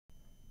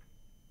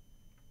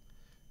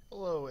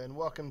Hello and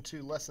welcome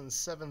to lesson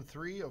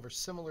 7.3 over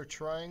similar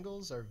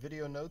triangles. Our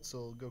video notes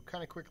will go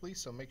kind of quickly,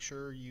 so make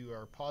sure you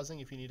are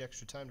pausing if you need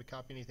extra time to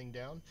copy anything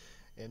down,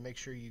 and make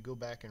sure you go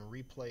back and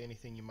replay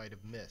anything you might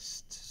have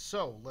missed.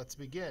 So let's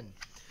begin.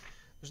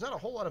 There's not a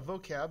whole lot of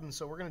vocab, and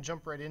so we're going to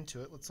jump right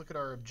into it. Let's look at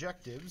our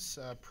objectives.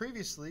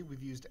 Previously,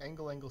 we've used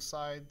angle, angle,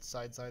 side,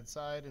 side, side,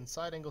 side, and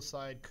side, angle,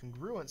 side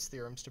congruence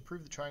theorems to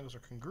prove that triangles are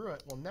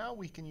congruent. Well, now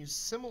we can use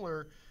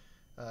similar,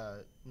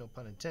 no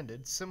pun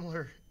intended,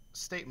 similar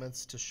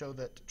statements to show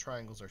that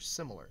triangles are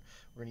similar.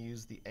 We're going to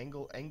use the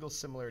angle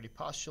similarity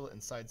postulate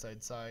and side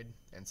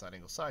and side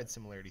angle side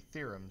similarity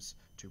theorems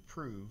to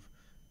prove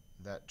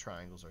that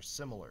triangles are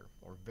similar,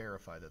 or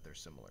verify that they're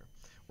similar.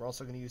 We're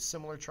also going to use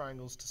similar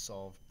triangles to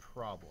solve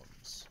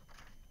problems.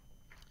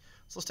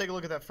 So let's take a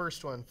look at that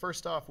first one.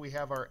 First off, we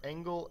have our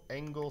angle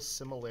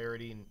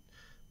similarity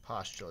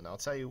postulate. Now I'll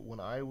tell you,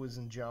 when I was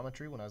in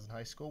geometry, when I was in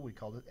high school, we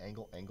called it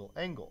angle.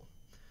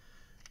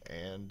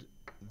 And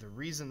the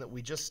reason that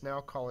we just now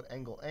call it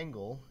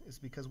angle is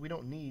because we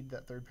don't need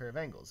that third pair of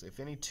angles. If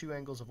any two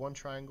angles of one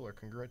triangle are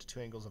congruent to two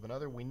angles of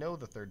another, we know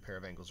the third pair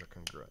of angles are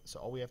congruent. So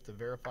all we have to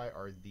verify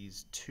are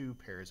these two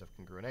pairs of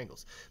congruent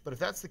angles. But if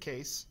that's the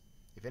case,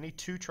 if any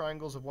two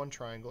triangles of one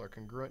triangle are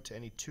congruent to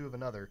any two of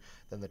another,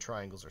 then the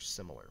triangles are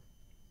similar.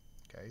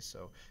 Okay,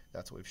 so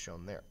that's what we've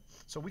shown there.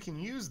 So we can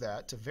use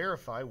that to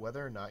verify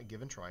whether or not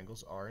given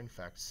triangles are in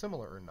fact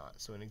similar or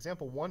not. So in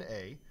example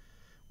 1a,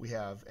 we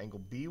have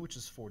angle B, which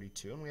is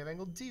 42, and we have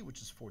angle D,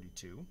 which is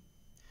 42,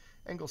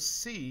 angle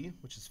C,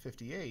 which is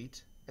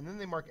 58, and then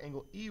they mark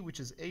angle E, which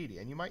is 80.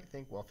 And you might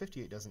think, well,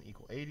 58 doesn't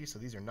equal 80, so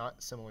these are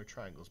not similar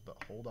triangles.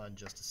 But hold on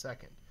just a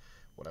second.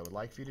 What I would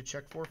like for you to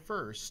check for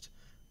first,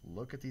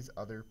 look at these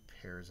other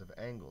pairs of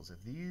angles.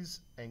 If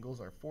these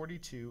angles are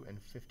 42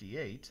 and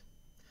 58,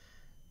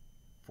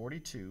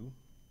 42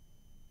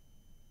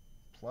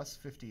 plus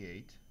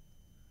 58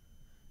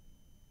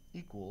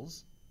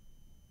 equals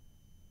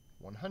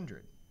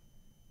 100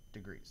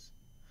 degrees.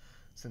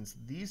 Since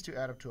these two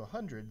add up to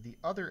 100, the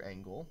other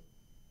angle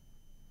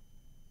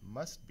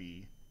must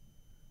be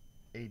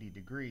 80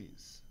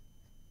 degrees.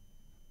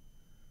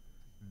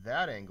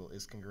 That angle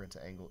is congruent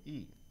to angle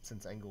E.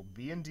 Since angle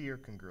B and D are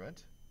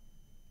congruent,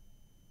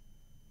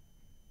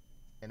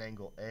 and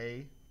angle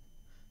A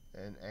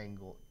and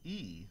angle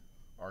E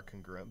are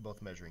congruent,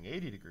 both measuring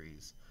 80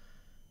 degrees,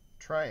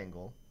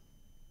 triangle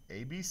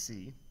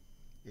ABC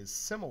is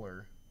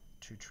similar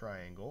to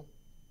triangle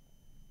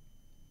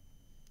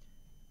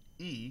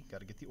E, got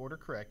to get the order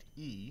correct,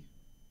 E,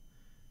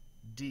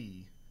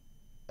 D,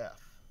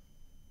 F,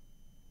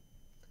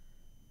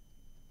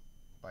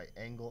 by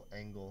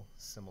angle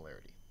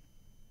similarity.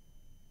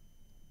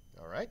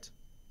 All right,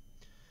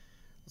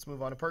 let's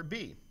move on to part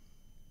B.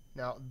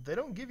 Now, they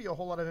don't give you a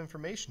whole lot of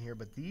information here,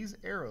 but these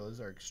arrows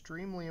are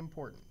extremely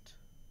important.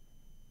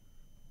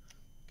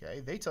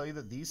 Okay, they tell you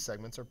that these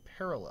segments are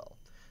parallel.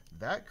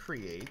 That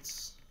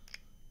creates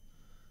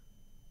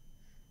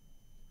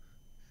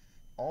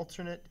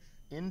alternate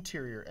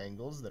interior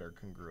angles that are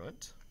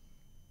congruent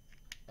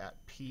at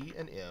P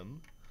and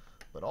M,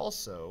 but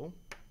also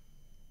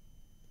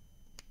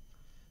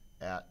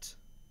at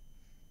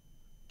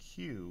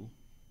Q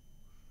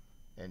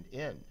and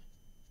N.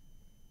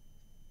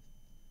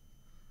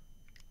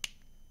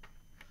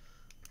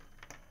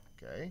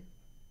 Okay?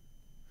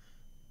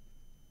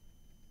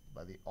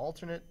 By the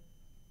alternate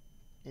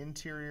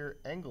interior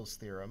angles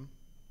theorem,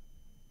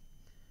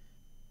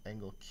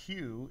 angle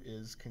Q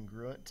is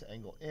congruent to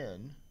angle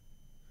N,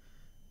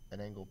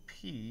 and angle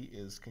P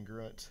is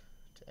congruent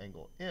to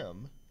angle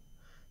M.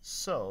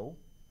 So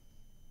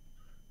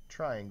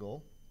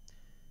triangle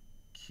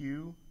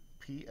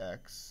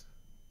QPX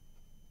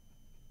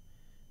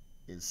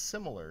is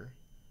similar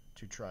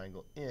to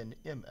triangle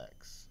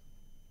NMX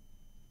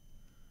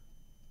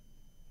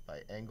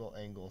by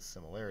angle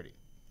similarity.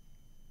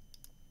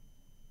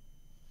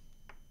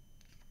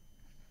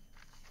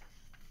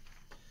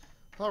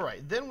 All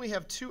right, then we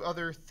have two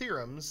other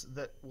theorems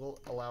that will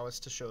allow us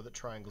to show that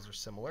triangles are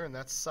similar, and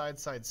that's side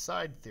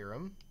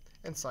theorem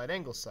and side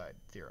angle side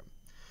theorem.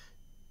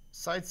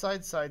 Side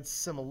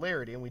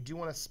similarity, and we do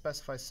want to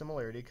specify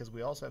similarity because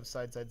we also have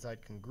side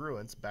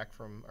congruence back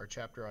from our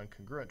chapter on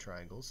congruent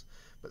triangles.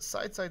 But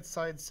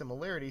side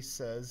similarity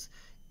says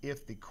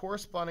if the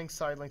corresponding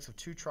side lengths of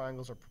two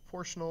triangles are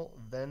proportional,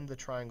 then the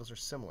triangles are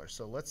similar.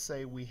 So let's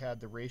say we had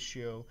the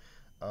ratio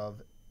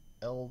of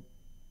LJ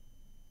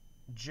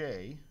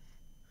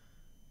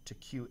to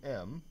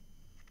QM.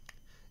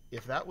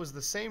 If that was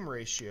the same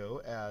ratio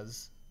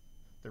as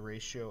the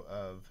ratio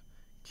of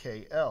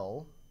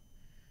KL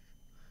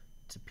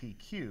to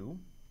PQ,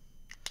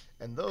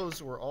 and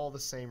those were all the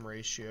same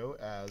ratio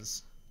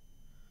as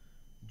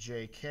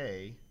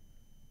JK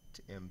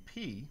to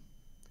MP,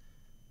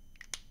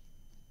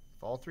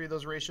 if all three of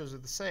those ratios are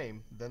the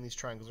same, then these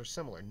triangles are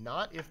similar.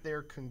 Not if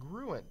they're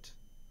congruent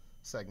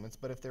segments,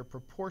 but if they're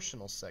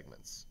proportional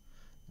segments,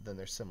 then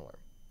they're similar.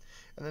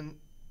 And then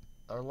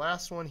our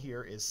last one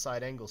here is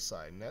side angle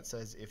side, and that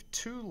says if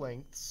two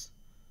lengths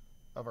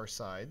of our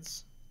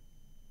sides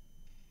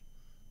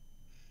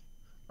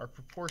are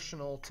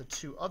proportional to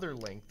two other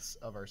lengths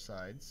of our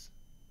sides,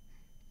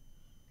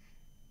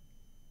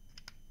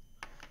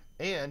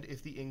 and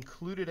if the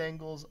included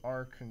angles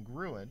are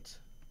congruent,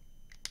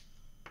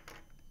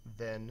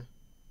 then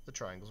the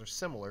triangles are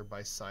similar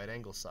by side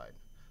angle side.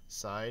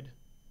 Side,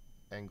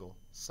 angle,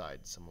 side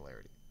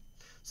similarity.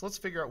 So let's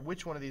figure out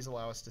which one of these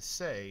allow us to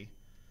say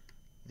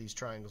these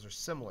triangles are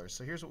similar.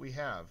 So here's what we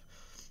have.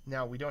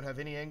 Now, we don't have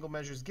any angle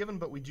measures given,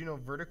 but we do know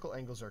vertical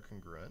angles are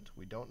congruent.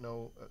 We don't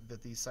know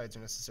that these sides are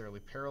necessarily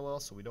parallel,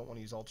 so we don't want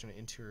to use alternate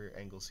interior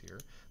angles here.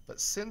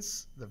 But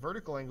since the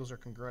vertical angles are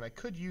congruent, I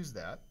could use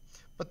that.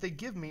 But they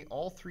give me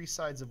all three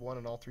sides of one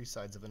and all three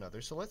sides of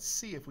another. So let's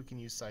see if we can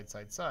use side,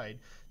 side, side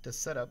to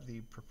set up the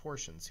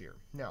proportions here.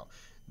 Now,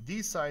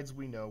 these sides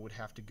we know would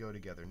have to go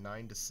together,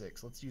 9 to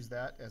 6. Let's use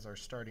that as our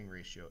starting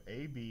ratio.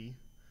 AB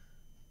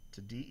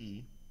to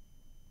DE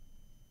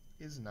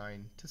is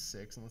 9 to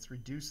 6, and let's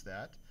reduce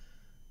that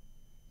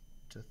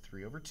to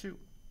 3 over 2.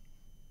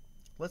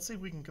 Let's see if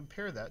we can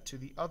compare that to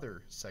the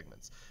other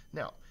segments.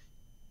 Now,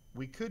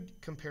 we could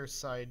compare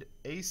side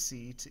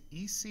AC to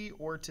EC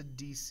or to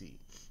DC.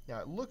 Now,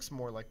 it looks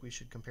more like we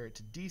should compare it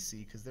to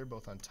DC because they're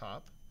both on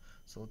top.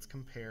 So let's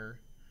compare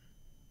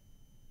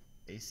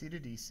AC to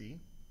DC.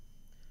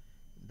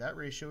 That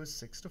ratio is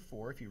 6 to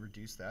 4. If you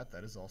reduce that,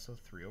 that is also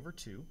 3 over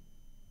 2.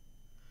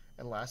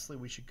 And lastly,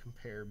 we should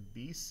compare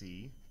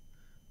BC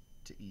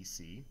to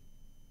EC,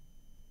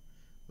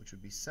 which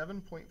would be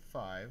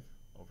 7.5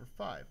 over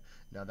 5.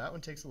 Now that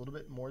one takes a little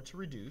bit more to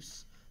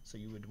reduce, so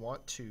you would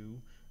want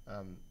to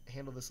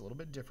handle this a little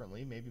bit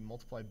differently. Maybe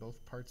multiply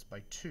both parts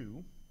by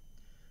 2.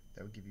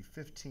 That would give you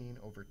 15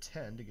 over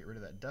 10 to get rid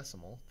of that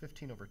decimal.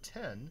 15 over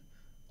 10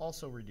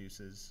 also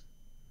reduces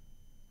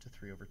to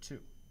 3 over 2.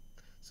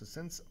 So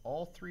since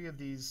all three of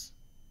these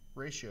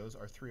ratios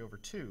are 3 over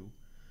 2,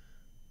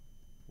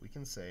 we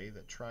can say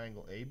that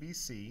triangle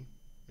ABC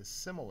is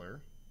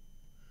similar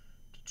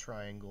to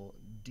triangle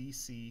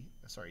DEC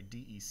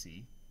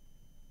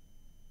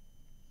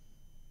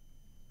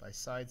by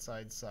side,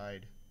 side,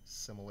 side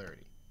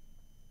similarity.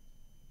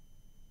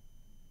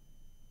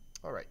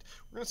 All right,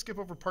 we're going to skip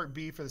over part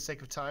B for the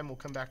sake of time. We'll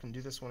come back and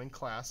do this one in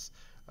class.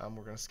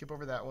 We're going to skip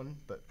over that one,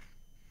 but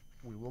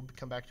we will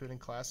come back to it in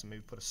class and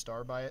maybe put a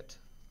star by it,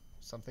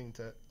 something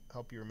to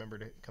help you remember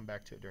to come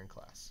back to it during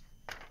class.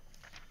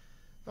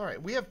 All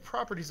right, we have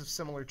properties of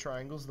similar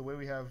triangles. The way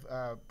we have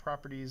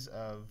properties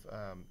of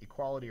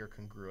equality or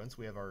congruence,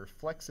 we have our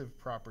reflexive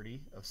property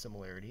of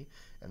similarity,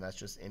 and that's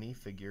just any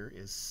figure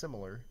is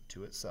similar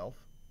to itself.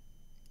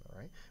 All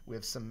right, we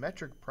have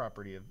symmetric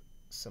property of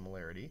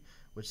similarity,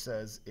 which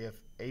says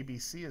if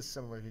ABC is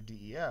similar to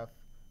DEF,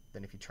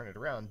 then if you turn it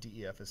around,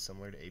 DEF is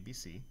similar to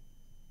ABC.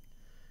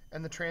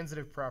 And the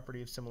transitive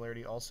property of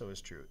similarity also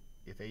is true.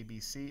 If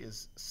ABC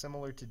is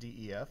similar to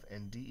DEF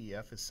and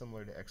DEF is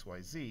similar to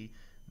XYZ,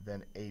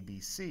 then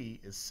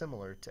ABC is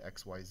similar to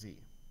XYZ.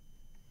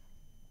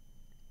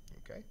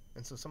 Okay,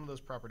 and so some of those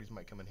properties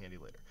might come in handy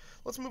later.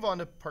 Let's move on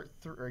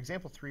to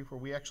example 3, where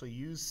we actually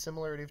use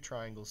similarity of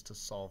triangles to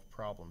solve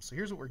problems. So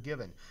here's what we're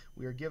given.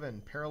 We are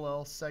given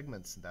parallel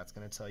segments. That's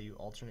going to tell you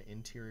alternate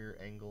interior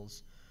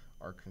angles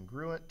are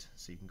congruent,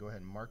 so you can go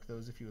ahead and mark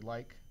those if you would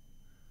like.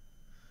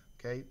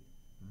 Okay,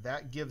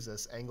 that gives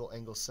us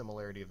angle-angle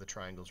similarity of the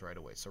triangles right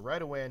away. So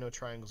right away I know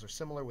triangles are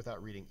similar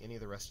without reading any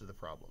of the rest of the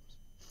problems.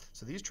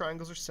 So these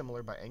triangles are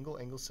similar by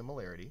angle-angle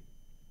similarity.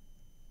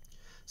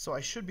 So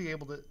I should be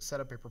able to set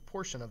up a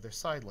proportion of their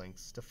side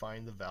lengths to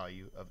find the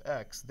value of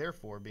x,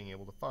 therefore being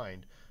able to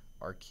find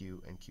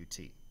RQ and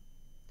QT.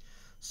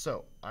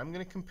 So I'm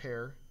going to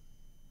compare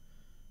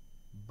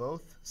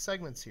both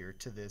segments here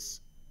to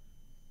this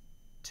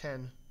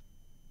 10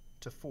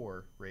 to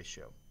 4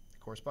 ratio. The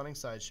corresponding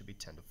sides should be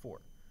 10 to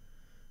 4.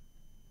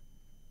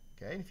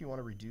 Okay, and if you want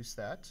to reduce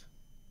that,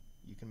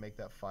 you can make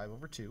that 5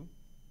 over 2,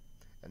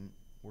 and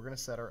we're going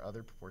to set our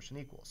other proportion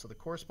equal. So the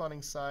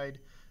corresponding side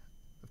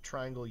of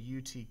triangle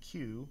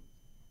UTQ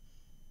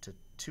to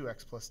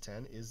 2x plus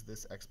 10 is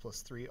this x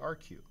plus 3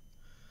 RQ.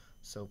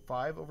 So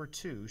 5 over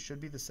 2 should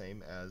be the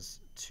same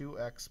as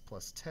 2x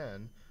plus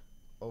 10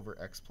 over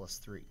x plus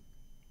 3.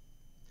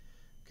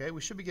 Okay, we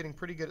should be getting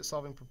pretty good at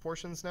solving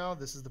proportions now.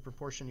 This is the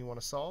proportion you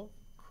want to solve,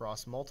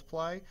 cross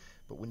multiply,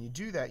 but when you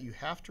do that you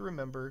have to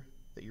remember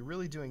that you're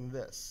really doing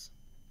this.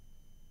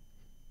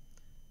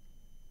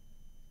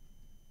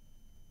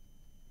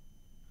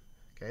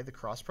 Okay, the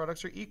cross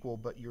products are equal,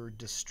 but you're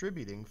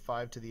distributing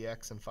 5 to the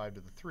x and 5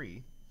 to the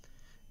 3,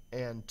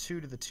 and 2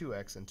 to the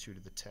 2x and 2 to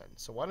the 10.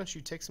 So why don't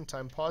you take some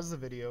time, pause the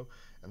video,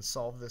 and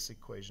solve this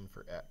equation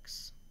for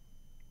x.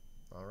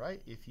 All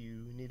right, if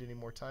you need any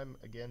more time,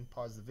 again,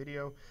 pause the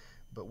video,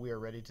 but we are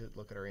ready to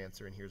look at our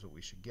answer, and here's what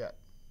we should get.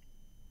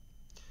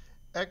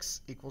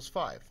 X equals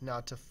 5. Now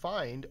to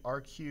find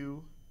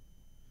RQ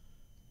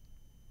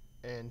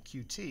and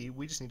QT,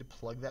 we just need to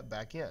plug that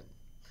back in.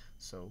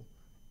 So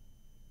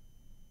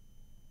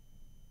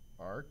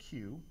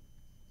RQ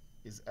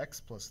is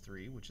x plus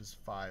 3, which is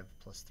 5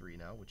 plus 3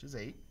 now, which is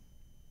 8.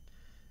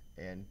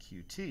 And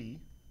QT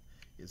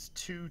is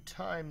 2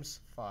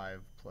 times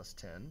 5 plus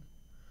 10,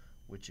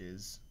 which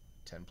is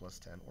 10 plus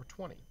 10, or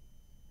 20.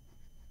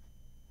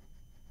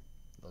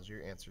 Those are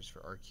your answers for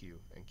RQ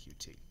and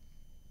QT.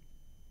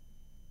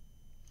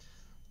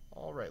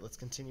 All right, let's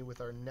continue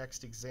with our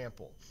next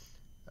example.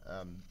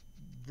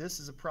 This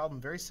is a problem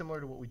very similar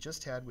to what we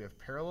just had. We have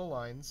parallel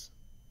lines,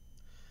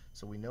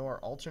 so we know our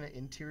alternate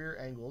interior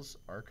angles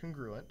are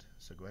congruent,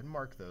 so go ahead and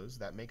mark those.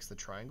 That makes the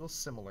triangle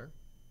similar.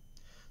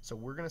 So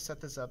we're going to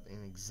set this up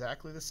in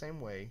exactly the same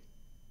way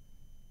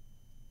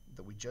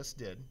that we just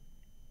did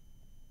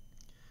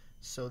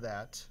so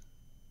that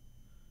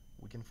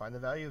we can find the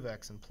value of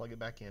x and plug it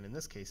back in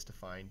this case, to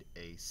find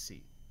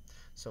AC.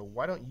 So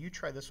why don't you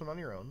try this one on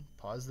your own?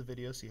 Pause the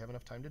video so you have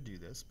enough time to do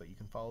this, but you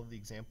can follow the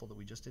example that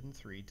we just did in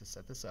 3 to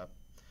set this up.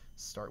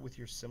 Start with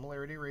your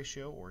similarity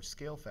ratio or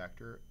scale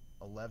factor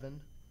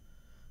 11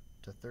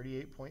 to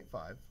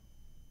 38.5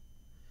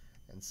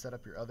 and set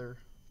up your other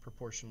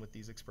proportion with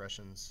these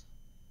expressions.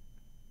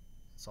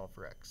 Solve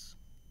for x.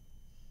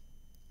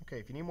 Okay,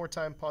 if you need more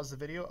time, pause the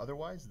video.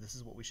 Otherwise, this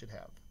is what we should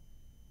have.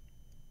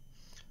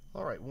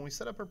 All right, when we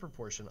set up our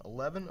proportion,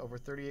 11 over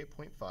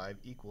 38.5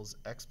 equals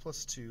x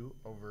plus 2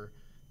 over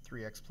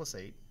 3x plus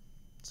 8.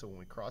 So when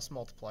we cross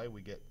multiply,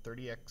 we get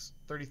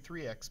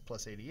 33x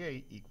plus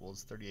 88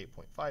 equals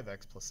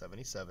 38.5x plus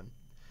 77.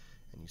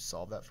 And you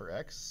solve that for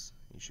x,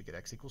 you should get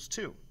x equals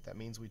 2. That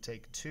means we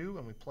take 2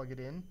 and we plug it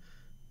in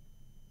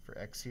for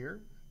x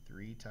here.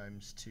 3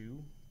 times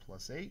 2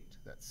 plus 8,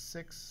 that's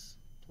 6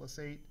 plus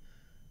 8.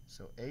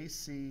 So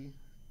AC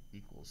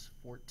equals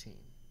 14.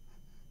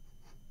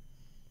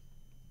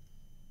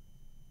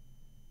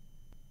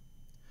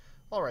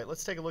 All right,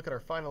 let's take a look at our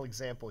final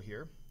example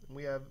here.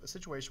 We have a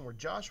situation where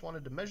Josh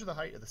wanted to measure the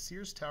height of the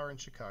Sears Tower in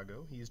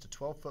Chicago. He used a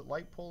 12-foot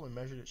light pole and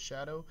measured its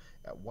shadow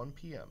at 1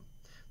 p.m.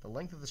 The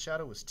length of the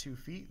shadow was 2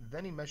 feet.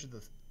 Then he measured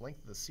the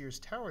length of the Sears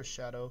Tower's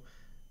shadow,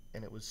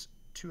 and it was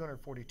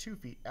 242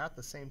 feet at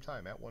the same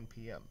time at 1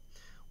 p.m.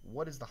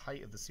 What is the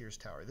height of the Sears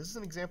Tower? This is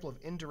an example of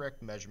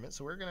indirect measurement,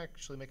 so we're going to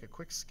actually make a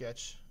quick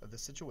sketch of the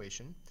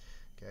situation.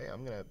 Okay,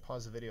 I'm going to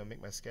pause the video and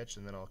make my sketch,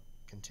 and then I'll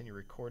continue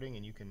recording,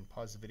 and you can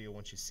pause the video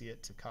once you see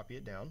it to copy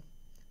it down.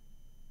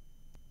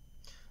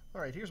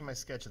 All right, here's my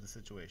sketch of the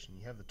situation.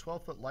 You have the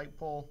 12-foot light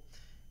pole,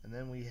 and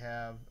then we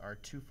have our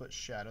 2-foot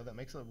shadow. That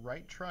makes a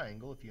right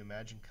triangle if you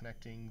imagine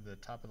connecting the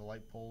top of the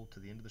light pole to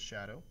the end of the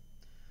shadow.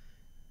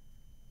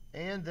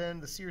 And then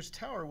the Sears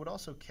Tower would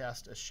also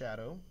cast a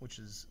shadow, which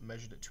is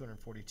measured at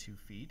 242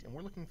 feet, and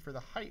we're looking for the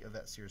height of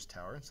that Sears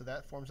Tower, and so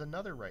that forms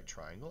another right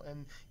triangle.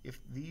 And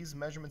if these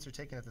measurements are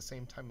taken at the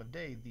same time of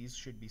day, these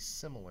should be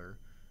similar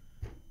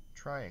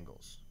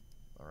triangles.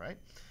 All right,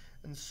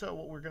 and so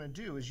what we're going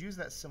to do is use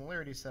that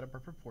similarity to set up a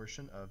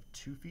proportion of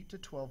 2 feet to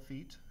 12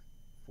 feet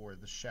for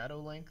the shadow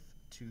length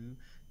to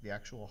the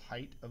actual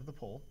height of the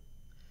pole,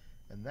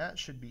 and that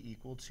should be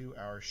equal to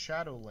our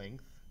shadow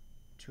length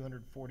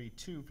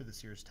 242 for the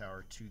Sears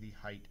Tower to the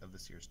height of the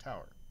Sears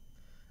Tower.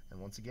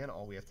 And once again,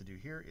 all we have to do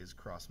here is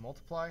cross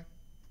multiply.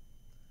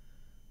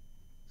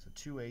 So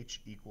 2h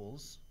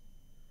equals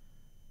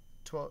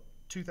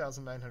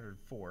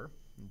 2,904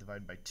 and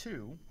divide by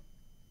 2.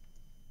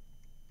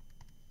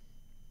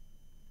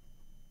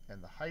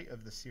 And the height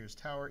of the Sears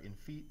Tower in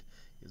feet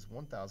is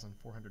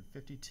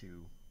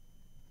 1,452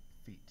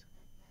 feet,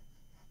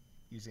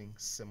 using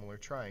similar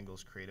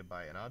triangles created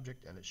by an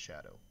object and its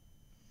shadow.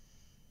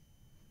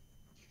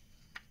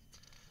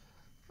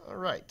 All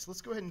right,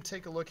 let's go ahead and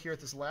take a look here at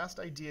this last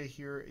idea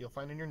here. You'll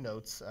find in your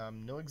notes.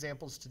 No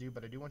examples to do,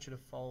 but I do want you to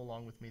follow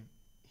along with me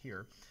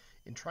here.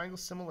 In triangle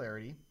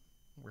similarity,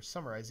 we're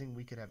summarizing,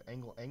 we could have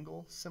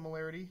angle-angle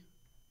similarity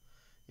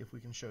if we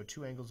can show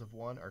two angles of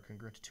one are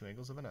congruent to two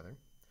angles of another.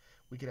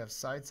 We could have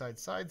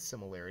side-side-side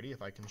similarity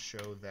if I can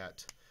show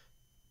that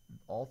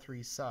all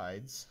three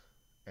sides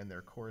and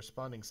their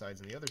corresponding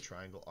sides in the other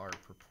triangle are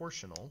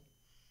proportional.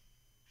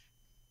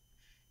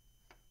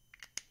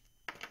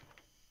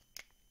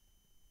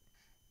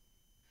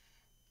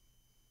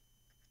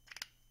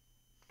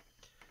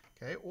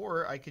 Okay,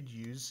 or I could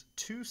use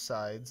two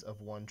sides of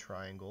one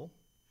triangle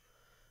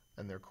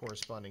and their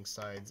corresponding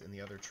sides in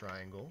the other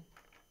triangle,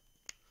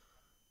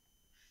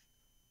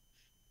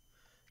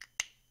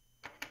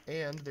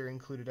 and their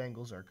included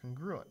angles are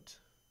congruent.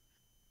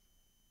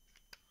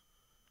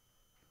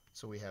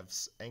 So we have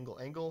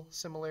angle-angle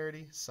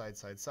similarity,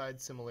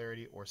 side-side-side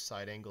similarity, or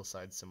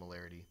side-angle-side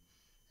similarity.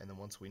 And then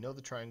once we know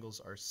the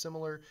triangles are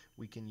similar,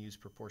 we can use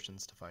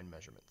proportions to find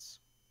measurements.